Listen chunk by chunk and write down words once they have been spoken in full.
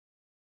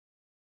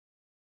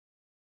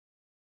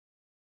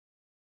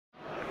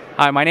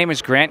Hi, my name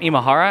is Grant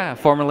Imahara,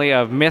 formerly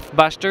of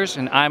Mythbusters,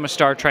 and I'm a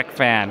Star Trek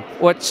fan.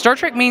 What Star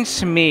Trek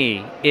means to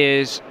me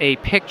is a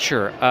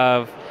picture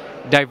of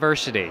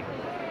diversity,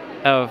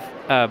 of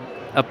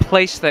a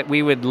place that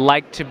we would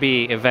like to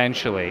be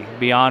eventually,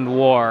 beyond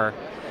war,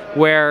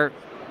 where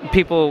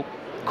people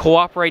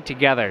cooperate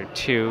together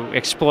to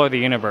explore the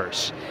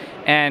universe.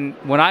 And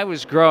when I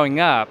was growing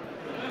up,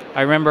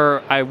 I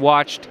remember I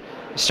watched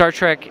Star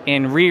Trek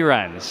in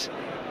reruns,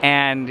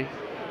 and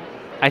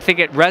I think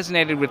it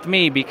resonated with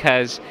me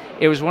because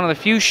it was one of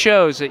the few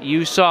shows that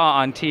you saw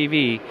on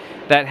TV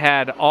that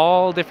had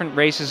all different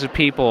races of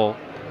people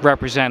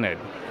represented.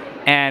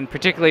 And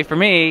particularly for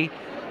me,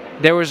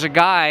 there was a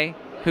guy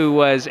who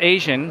was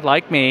Asian,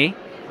 like me,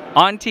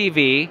 on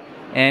TV,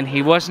 and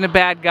he wasn't a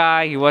bad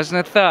guy, he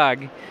wasn't a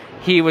thug,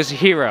 he was a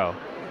hero,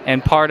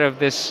 and part of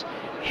this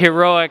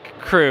heroic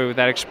crew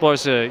that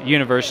explores the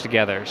universe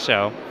together.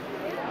 So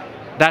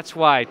that's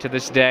why, to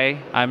this day,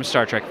 I'm a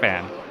Star Trek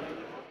fan.